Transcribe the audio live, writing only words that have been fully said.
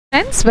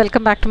Friends,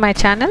 welcome back to my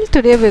channel.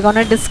 Today we're going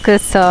to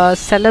discuss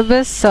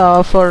syllabus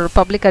for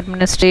public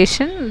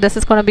administration. This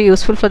is going to be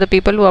useful for the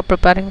people who are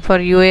preparing for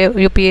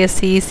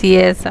UPSC,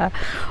 CS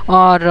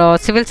or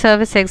civil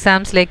service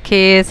exams like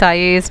KS,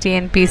 IAS,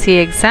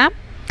 TNPC exam.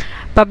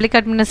 Public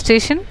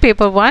administration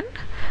paper 1.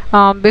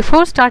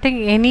 Before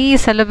starting any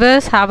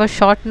syllabus, have a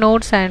short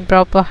notes and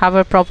have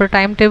a proper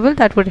timetable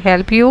that would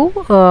help you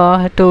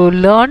to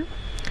learn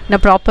in a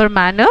proper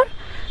manner.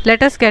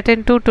 Let us get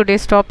into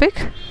today's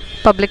topic.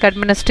 Public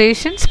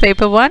Administrations,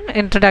 Paper 1,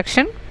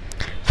 Introduction.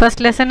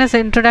 First lesson is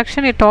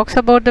Introduction. It talks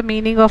about the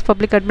meaning of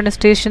public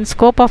administration,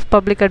 scope of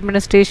public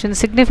administration,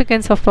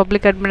 significance of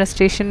public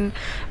administration,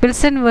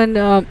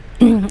 Wilson's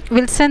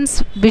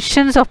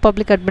visions of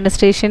public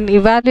administration,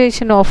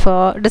 evaluation of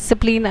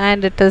discipline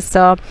and it is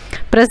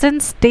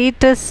present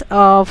status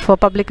of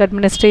public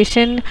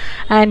administration,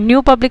 and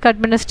new public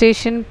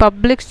administration,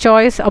 public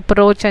choice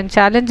approach and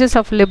challenges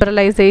of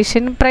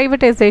liberalization,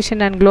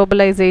 privatization and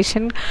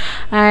globalization,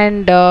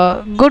 and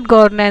good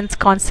governance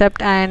concept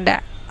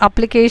and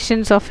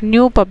applications of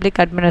new public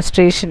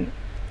administration.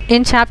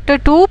 In chapter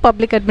 2,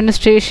 public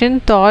administration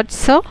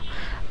thoughts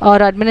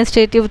or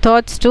administrative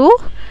thoughts 2.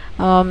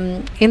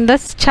 In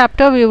this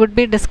chapter we would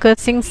be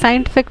discussing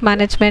scientific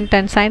management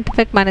and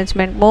scientific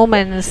management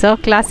movements,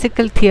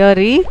 classical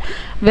theory,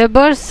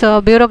 Weber's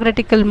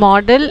bureaucratical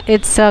model,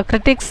 its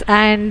critics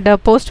and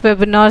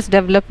post-webinars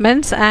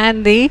developments,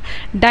 and the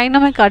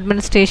dynamic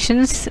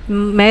administrations,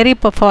 Mary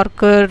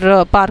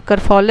Parker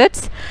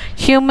Follett's,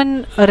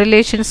 human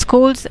relations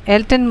schools,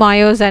 Elton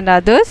Myers and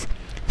others,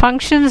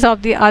 functions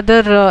of the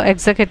other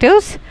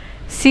executives,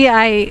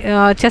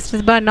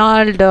 Justice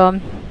Bernard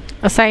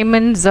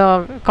Simon's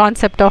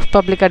concept of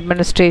public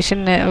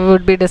administration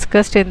would be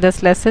discussed in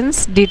this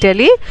lessons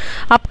detailedly.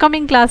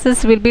 Upcoming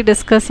classes will be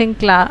discussing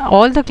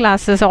all the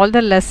classes, all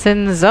the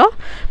lessons,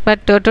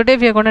 but today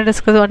we are going to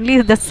discuss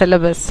only the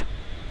syllabus.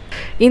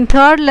 In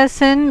third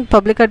lesson,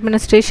 public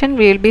administration,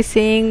 we will be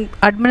seeing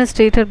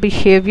administrator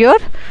behavior.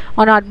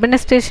 On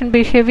administration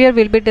behavior,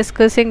 we will be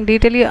discussing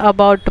detailedly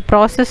about the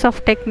process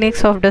of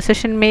techniques of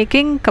decision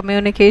making,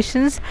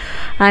 communications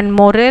and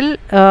moral,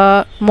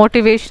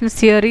 motivation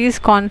theories,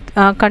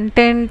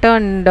 content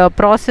and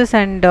process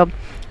and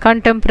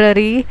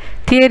contemporary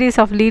theories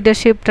of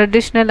leadership,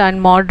 traditional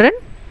and modern.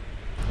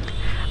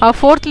 Our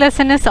fourth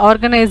lesson is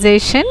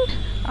organization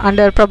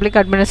under public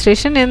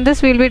administration. In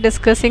this we will be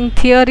discussing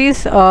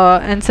theories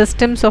and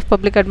systems of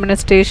public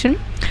administration,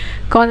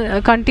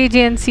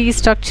 contingency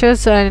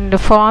structures and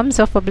forms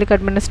of public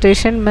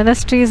administration,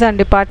 ministries and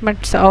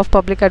departments of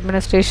public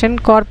administration,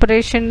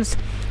 corporations,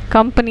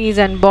 companies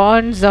and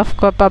bonds of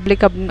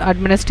public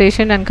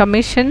administration, and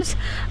commissions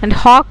and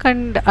hawk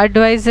and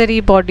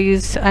advisory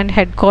bodies and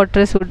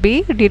headquarters would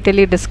be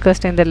detailedly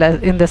discussed in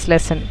this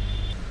lesson.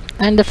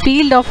 And the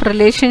field of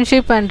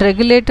relationship and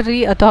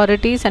regulatory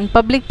authorities and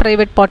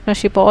public-private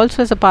partnership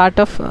also is a part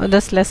of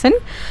this lesson,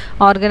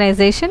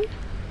 organization.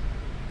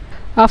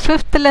 Our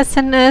fifth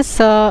lesson is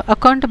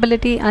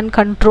accountability and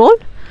control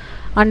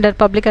under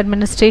public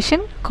administration,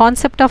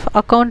 concept of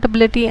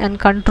accountability and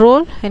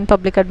control in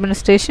public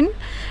administration,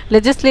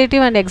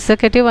 legislative and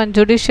executive and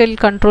judicial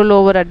control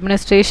over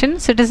administration,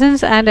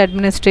 citizens and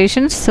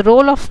administrations,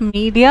 role of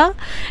media,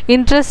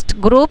 interest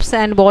groups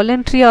and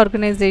voluntary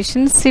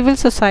organizations, civil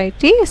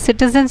society,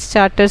 citizens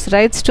charters,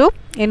 rights to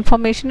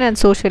information and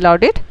social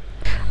audit.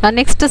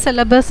 Next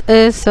syllabus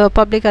is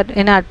public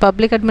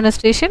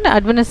administration,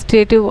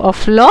 administrative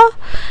of law,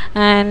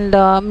 and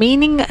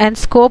meaning and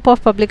scope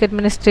of public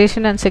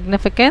administration and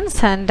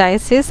significance, and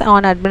diocese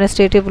on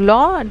administrative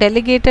law,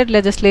 delegated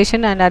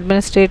legislation and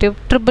administrative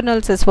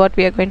tribunals is what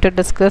we are going to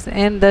discuss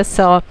in this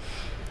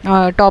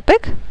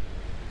topic.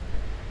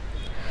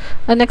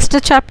 Next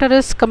chapter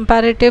is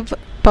comparative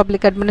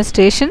public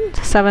administration,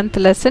 7th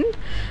lesson,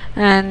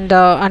 and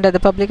under the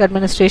public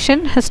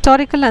administration,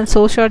 historical and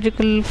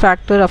sociological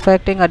factor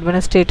affecting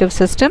administrative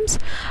systems,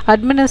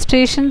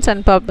 administrations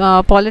and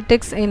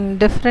politics in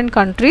different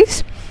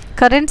countries,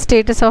 current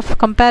status of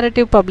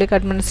comparative public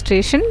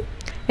administration,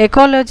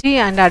 ecology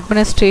and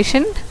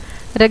administration,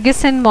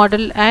 Regison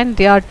model and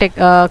their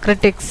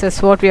critics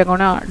is what we are going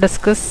to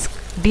discuss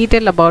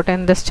detail about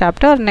in this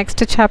chapter. Next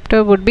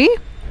chapter would be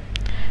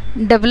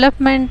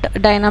development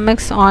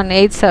dynamics on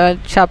 8th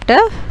chapter,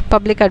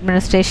 public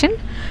administration,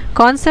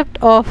 concept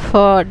of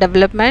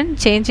development,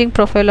 changing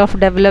profile of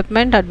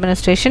development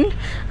administration,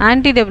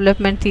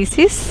 anti-development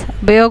thesis,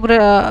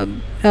 bureaucracy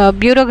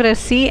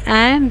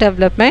and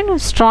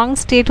development, strong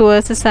state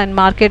versus and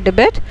market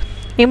debate,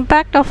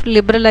 impact of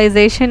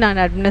liberalization and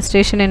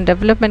administration in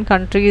development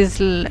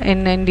countries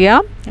in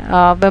India,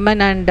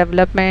 women and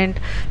development,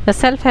 the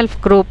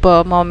self-help group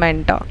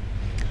movement.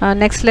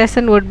 Next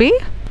lesson would be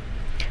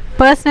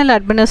personal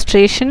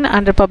administration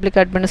under public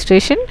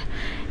administration,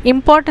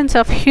 importance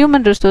of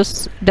human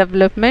resource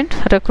development,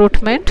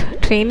 recruitment,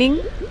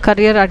 training,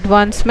 career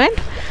advancement,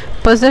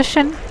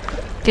 possession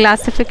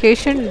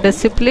classification,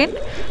 discipline,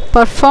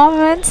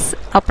 performance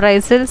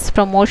appraisals,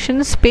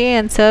 promotions, pay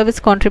and service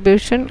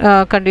contribution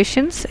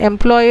conditions,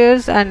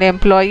 employers and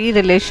employee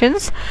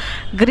relations,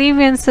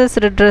 grievances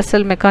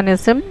redressal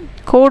mechanism,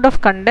 code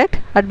of conduct,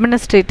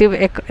 administrative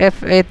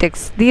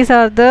ethics. These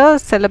are the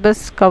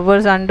syllabus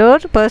covers under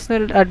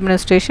personal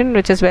administration,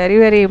 which is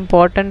very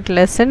important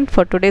lesson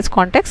for today's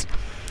context.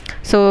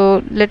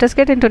 So let us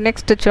get into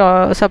next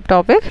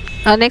subtopic.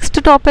 Next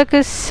topic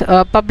is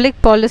public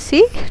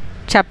policy,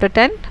 chapter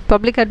 10,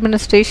 public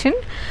administration,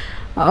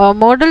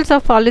 models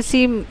of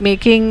policy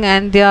making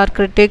and their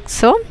critics.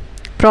 So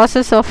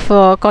process of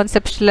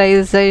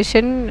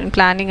conceptualization,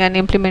 planning and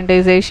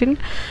implementation,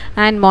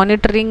 and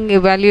monitoring,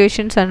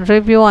 evaluations and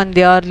review on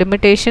their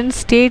limitations,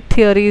 state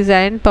theories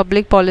and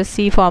public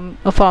policy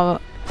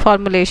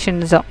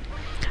formulations.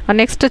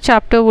 Next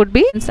chapter would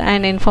be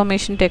and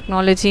information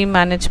technology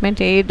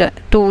management aid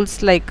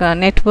tools like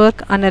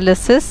network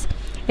analysis,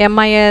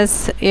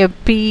 MIS,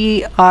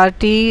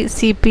 PRT,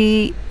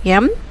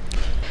 CPM.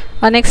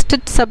 Next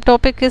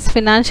subtopic is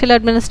financial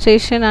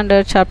administration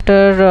under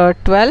chapter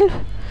 12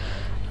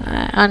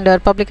 under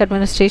public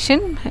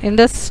administration. In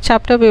this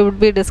chapter we would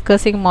be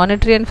discussing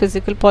monetary and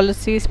fiscal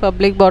policies,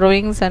 public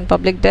borrowings and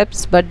public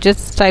debts,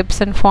 budgets, types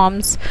and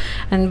forms,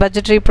 and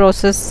budgetary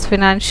process,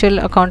 financial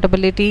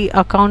accountability,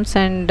 accounts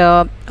and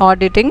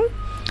auditing.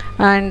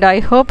 And I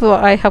hope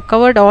I have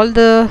covered all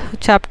the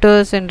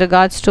chapters in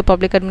regards to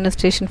public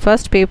administration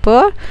first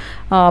paper.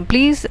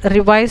 Please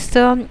revise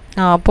the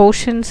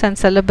portions and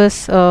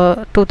syllabus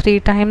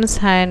 2-3 times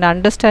and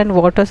understand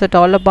what is it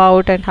all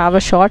about, and have a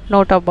short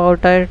note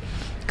about it.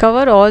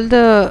 Cover all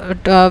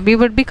the we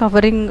would be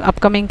covering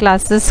upcoming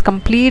classes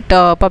complete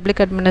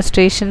public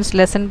administrations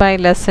lesson by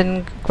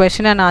lesson,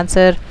 question and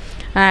answer,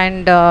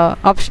 and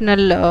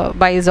optional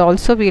wise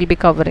also we will be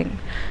covering.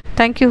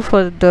 Thank you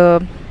for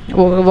the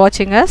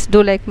watching us.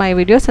 Do like my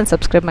videos and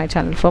subscribe my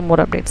channel for more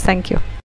updates. Thank you.